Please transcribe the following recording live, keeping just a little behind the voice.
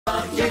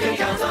can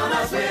count on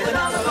us with the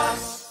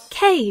Numberblocks.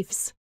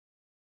 Caves.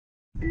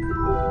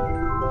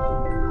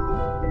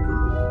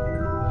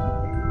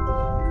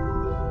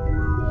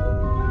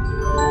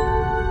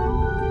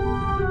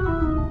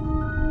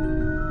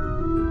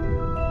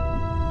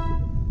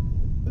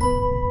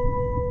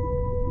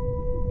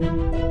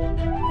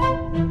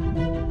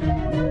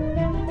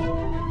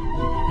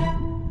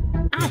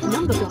 Add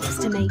number blocks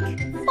to make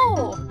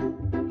 4.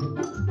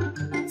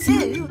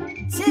 2.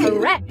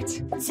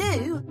 Correct.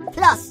 2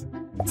 plus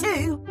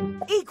 2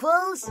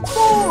 equals 4.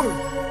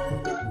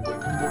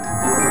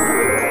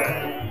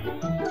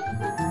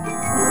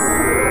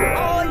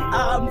 I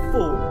am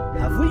 4.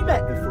 Have we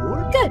met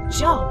before? Good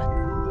job.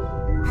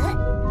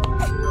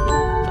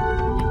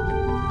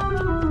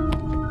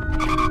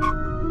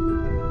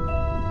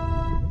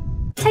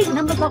 Take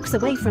number blocks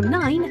away from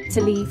 9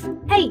 to leave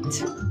 8.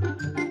 3.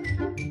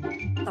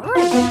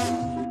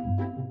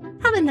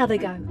 Have another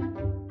go.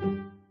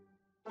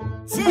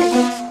 2.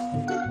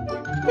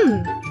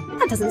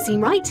 That doesn't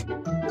seem right.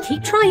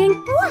 Keep trying.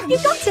 1. You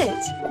got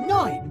it.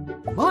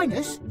 9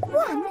 minus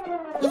 1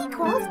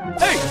 equals 8.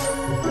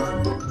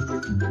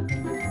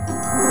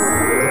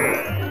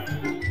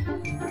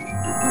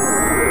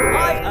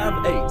 I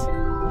am 8.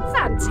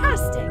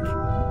 Fantastic.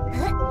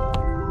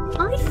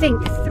 I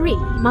think 3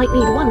 might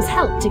need 1's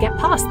help to get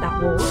past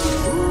that wall.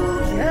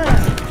 Ooh,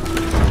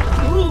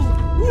 yeah. Ooh,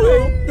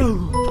 ooh,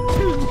 ooh.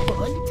 2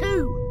 by 2.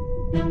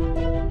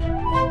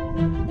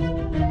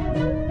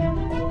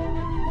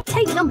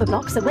 Take number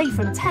blocks away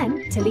from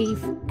 10 to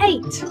leave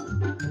 8.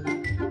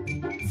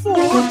 4.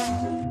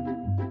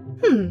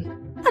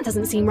 That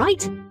doesn't seem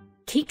right.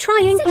 Keep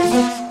trying. 6.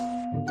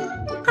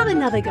 Have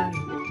another go. 2.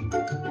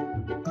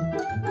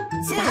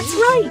 That's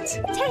right.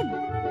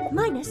 10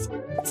 minus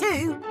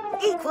 2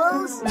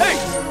 equals 8.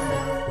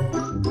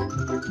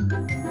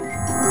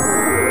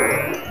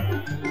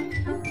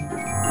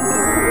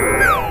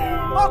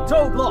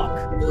 Octoblock.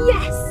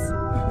 Yes.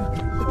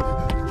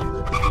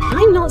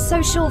 I'm not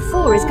so sure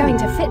 4 is going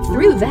to fit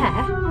through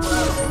there.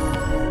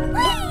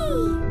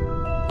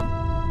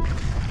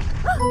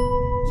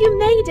 You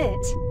made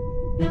it.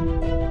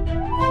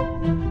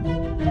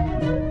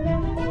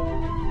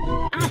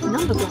 Add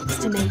number blocks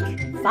to make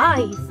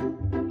 5.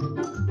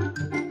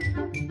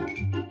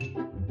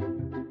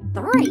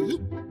 3.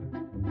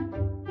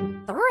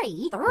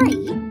 3. 3.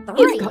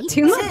 You've got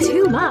too much.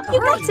 You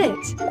got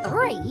it.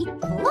 3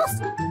 plus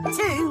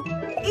 2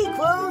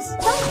 equals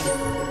 5.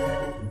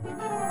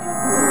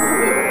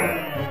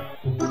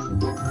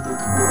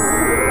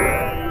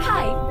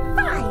 High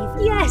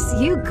 5. Yes,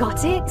 you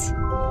got it.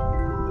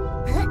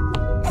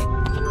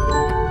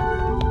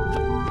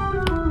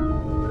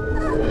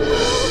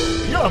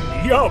 Yum,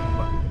 yum!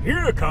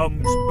 Here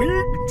comes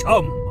Big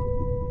Tum!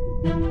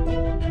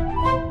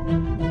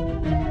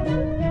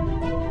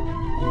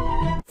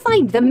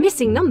 Find the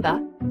missing number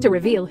to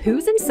reveal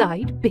who's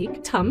inside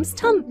Big Tum's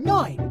tum.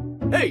 9.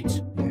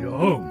 8!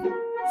 Yum!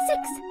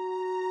 6.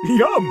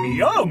 Yum,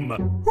 yum!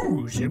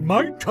 Who's in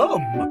my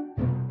tum?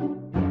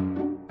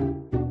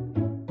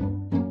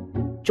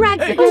 Drag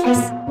the 8.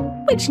 box.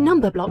 Which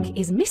number block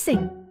is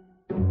missing?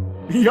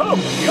 Yum,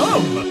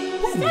 yum!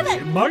 Who's 7.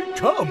 in my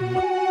tum?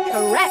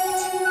 Correct.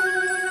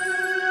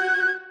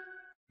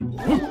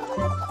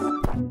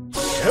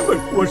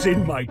 7 was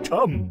in my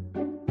tum.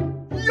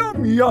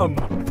 Yum, yum!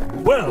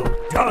 Well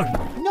done!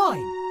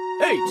 9.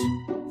 8.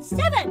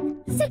 7.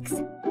 6.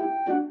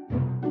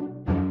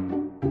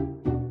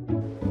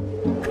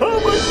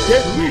 Come and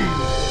get me!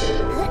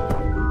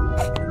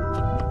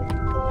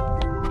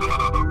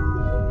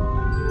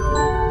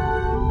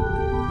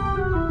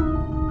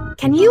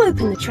 Can you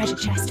open the treasure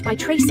chest by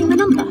tracing the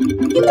number?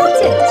 You got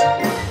it!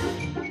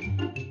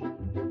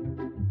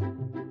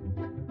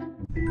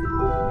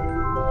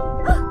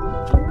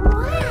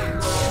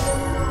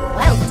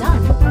 Well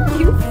done!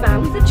 You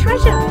found the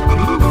treasure!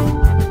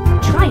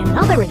 Try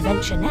another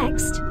adventure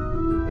next.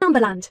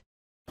 Numberland.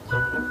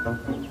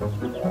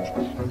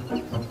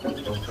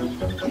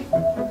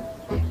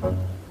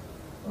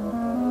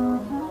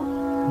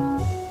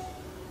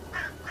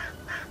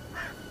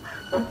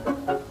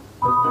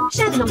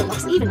 Share the number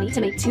blocks evenly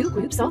to make 2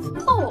 groups of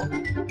 4.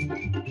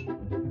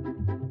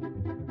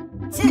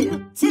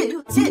 2.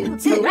 2. 2.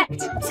 2.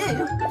 Correct. 2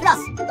 plus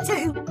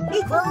 2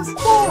 equals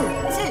 4.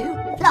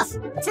 2 plus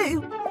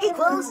 2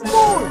 equals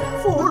 4.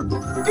 4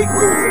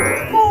 equals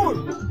 4.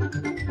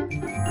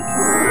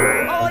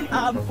 I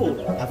am 4.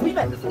 Have we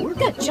met before?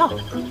 Good job.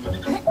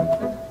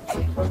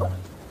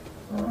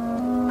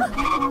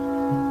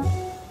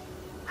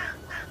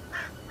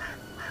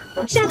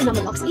 Share the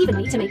number blocks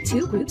evenly to make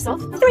 2 groups of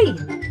 3.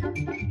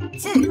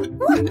 2.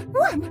 1. 1.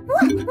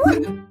 1.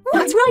 1.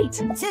 That's right.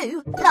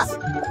 2 plus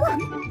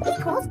 1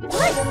 equals 3.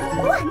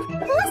 1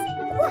 plus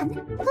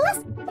 1 plus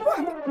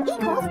 1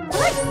 equals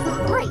 3.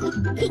 3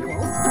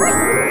 equals 3.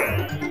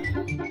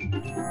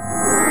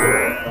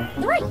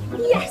 3.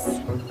 Yes.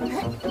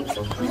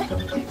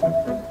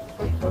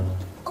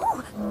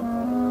 Oh.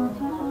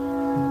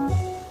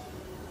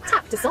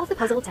 Tap to solve the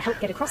puzzle to help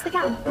get across the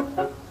gap.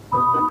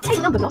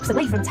 Take number blocks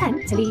away from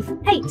 10 to leave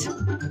 8.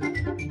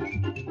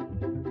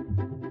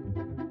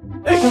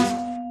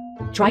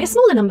 Try a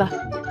smaller number.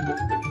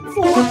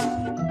 4.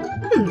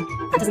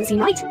 That doesn't seem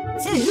right.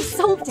 2. You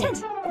solved it.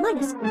 10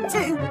 minus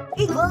 2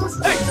 equals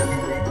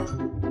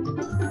 8.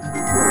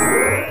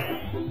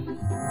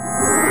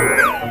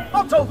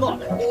 Octoblock.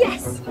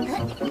 Yes!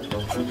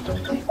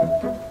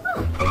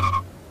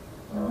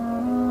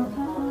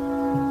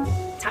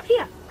 Tap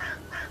here.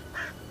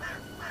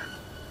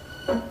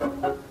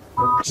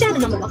 Share the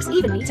number blocks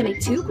evenly to make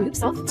 2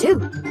 groups of 2.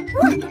 1,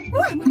 1,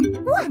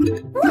 1,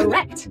 1.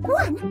 Correct.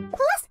 1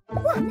 plus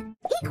 1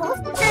 equals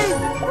 2.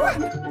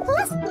 1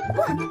 plus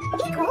 1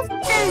 equals 2.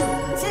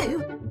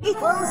 2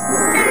 equals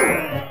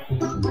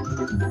 2.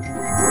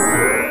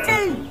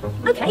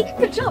 2. Okay,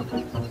 good job.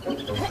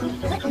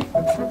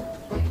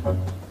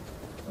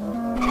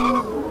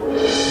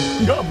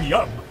 Yum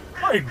yum!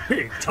 I'm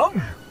Big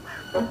Tum!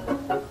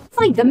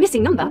 Find the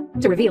missing number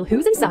to reveal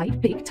who's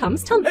inside Big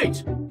Tum's tum. 8.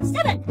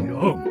 7,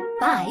 Yum!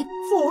 5,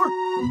 4.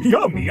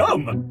 Yum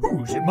yum!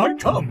 Who's in my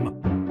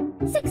tum?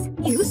 6,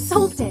 You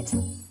solved it. 6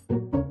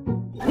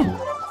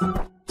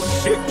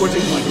 was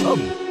in my tum!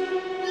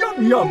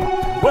 Yum yum!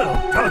 Well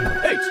done!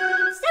 8.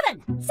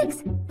 7,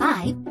 6,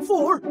 5,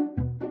 4.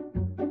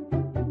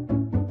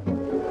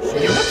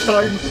 See you next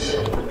time!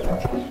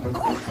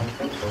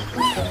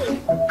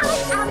 I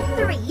am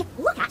 3.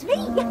 Look at me.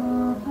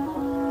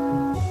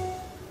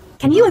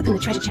 Can you open the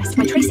treasure chest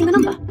by tracing the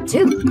number? 2.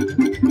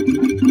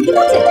 You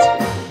got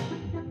it!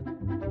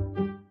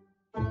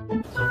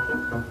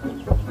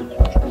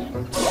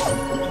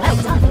 Well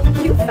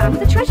done! You found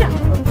the treasure!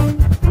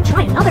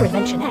 Try another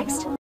adventure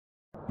next.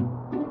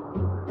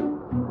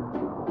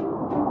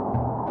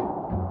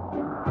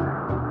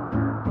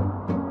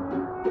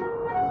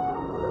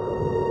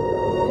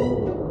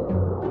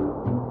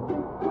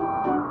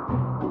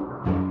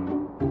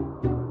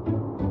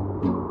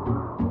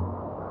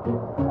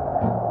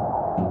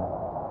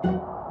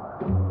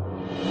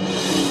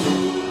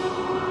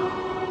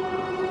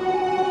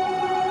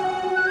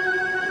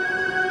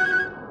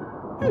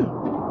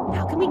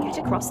 How can we get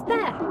across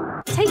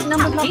there? Take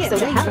number blocks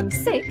away from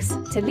 6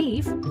 to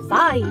leave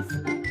 5.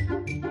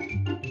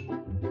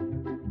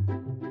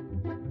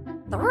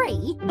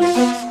 3,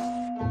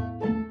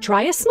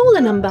 Try a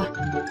smaller number. 2,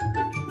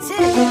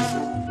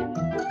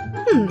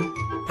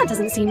 That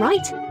doesn't seem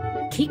right.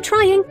 Keep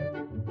trying.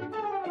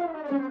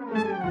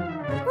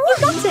 You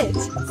got it!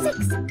 6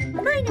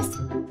 minus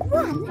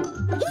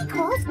 1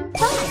 equals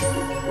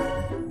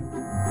 5.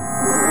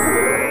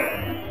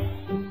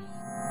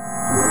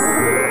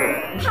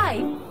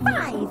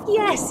 5.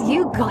 Yes,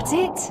 you got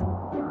it!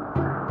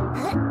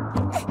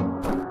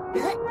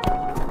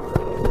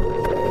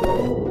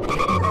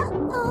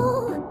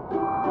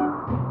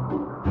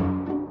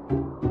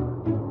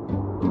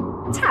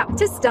 Oh, Tap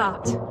to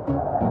start.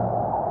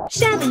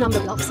 Share the number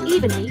blocks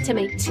evenly to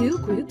make 2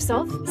 groups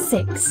of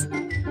 6. 3,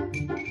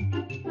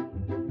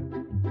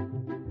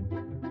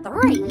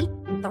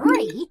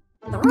 3,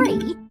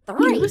 3,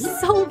 3. You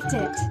solved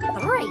it!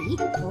 3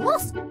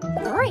 plus 3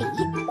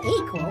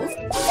 equals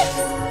 6.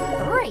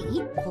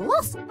 3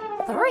 plus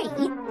 3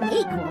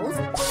 equals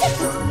 6.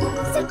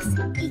 6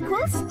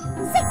 equals 6.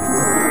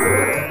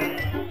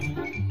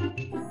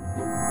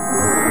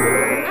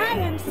 I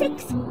am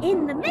 6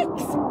 in the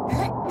mix.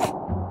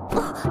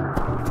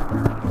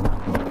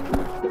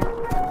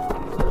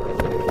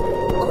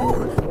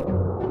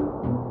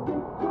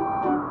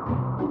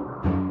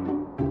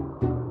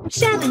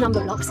 Share the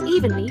number blocks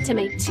evenly to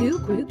make 2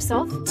 groups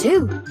of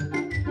 2.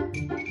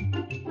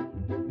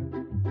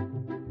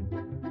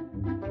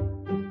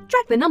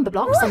 Drag the number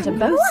blocks onto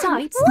both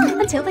sides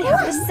until they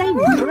have the same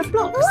number of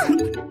blocks.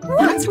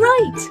 That's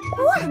right!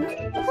 1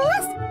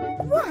 plus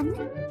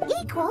 1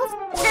 equals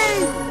 2.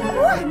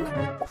 1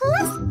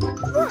 plus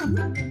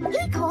 1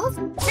 equals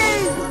 2.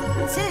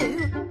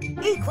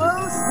 2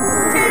 equals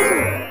 2.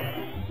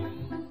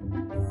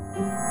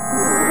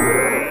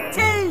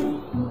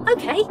 2.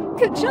 Okay,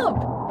 good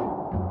job!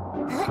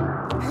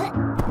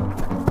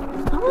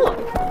 Oh,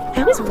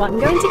 how is 1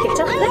 going to get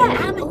up I there?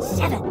 am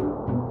 7.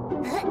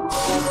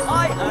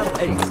 I am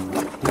 8.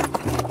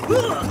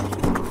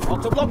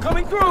 Octoblock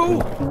coming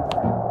through.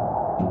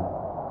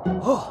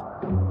 Oh,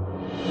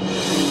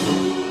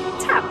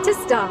 Tap to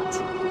start.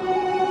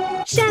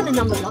 Share the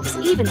number blocks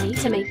evenly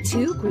to make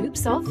 2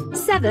 groups of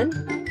 7.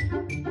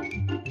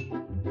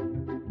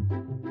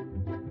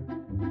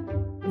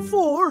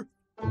 4.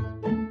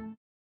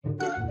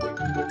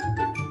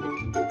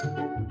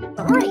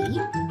 3,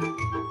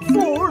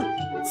 4.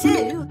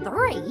 2,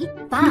 3,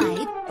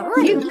 5,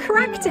 3. You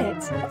cracked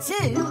it!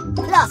 2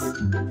 plus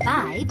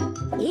 5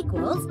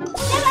 equals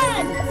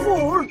 7.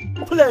 4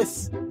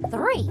 plus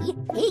 3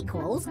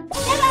 equals 7.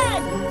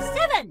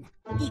 7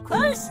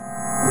 equals 7.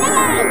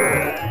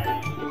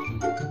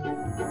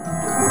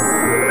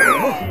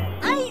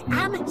 I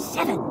am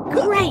 7.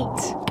 Great!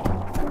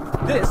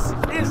 This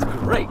is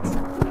great.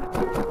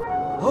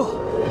 Oh,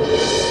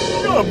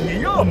 Yum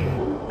yum!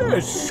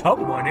 There's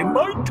someone in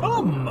my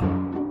tum!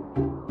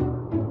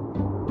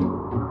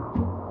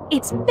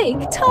 It's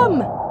Big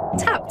Tum!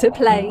 Tap to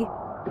play.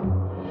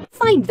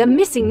 Find the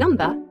missing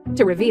number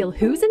to reveal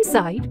who's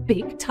inside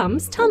Big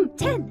Tum's tum.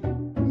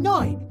 10,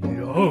 9,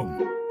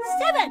 Yum.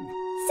 7,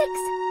 6,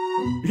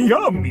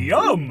 Yum,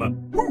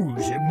 yum.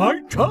 Who's in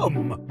my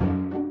tum?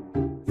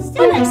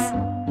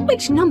 Phonics,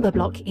 which number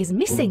block is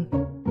missing?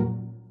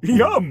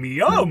 Yum,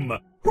 yum.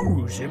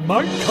 Who's in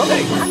my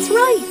tummy? That's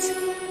right.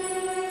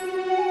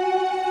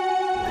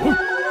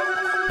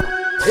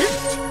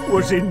 8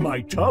 was in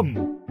my tum.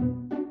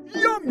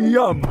 Yum,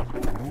 yum.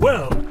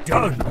 Well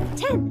done.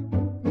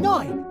 10,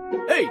 9,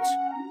 8.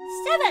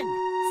 7,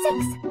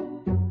 6.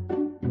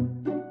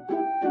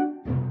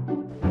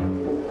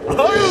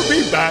 I'll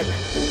be back.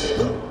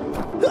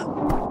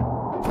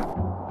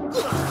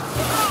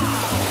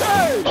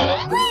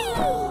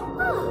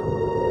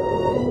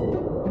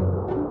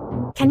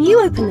 Can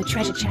you open the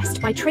treasure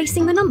chest by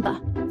tracing the number?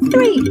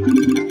 3.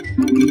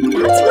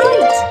 That's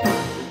right.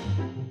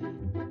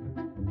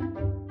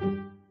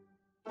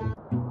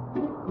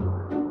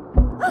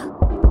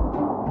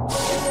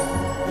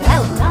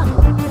 Well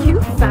done. You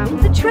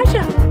found the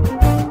treasure.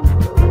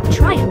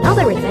 Try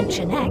another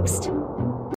adventure next.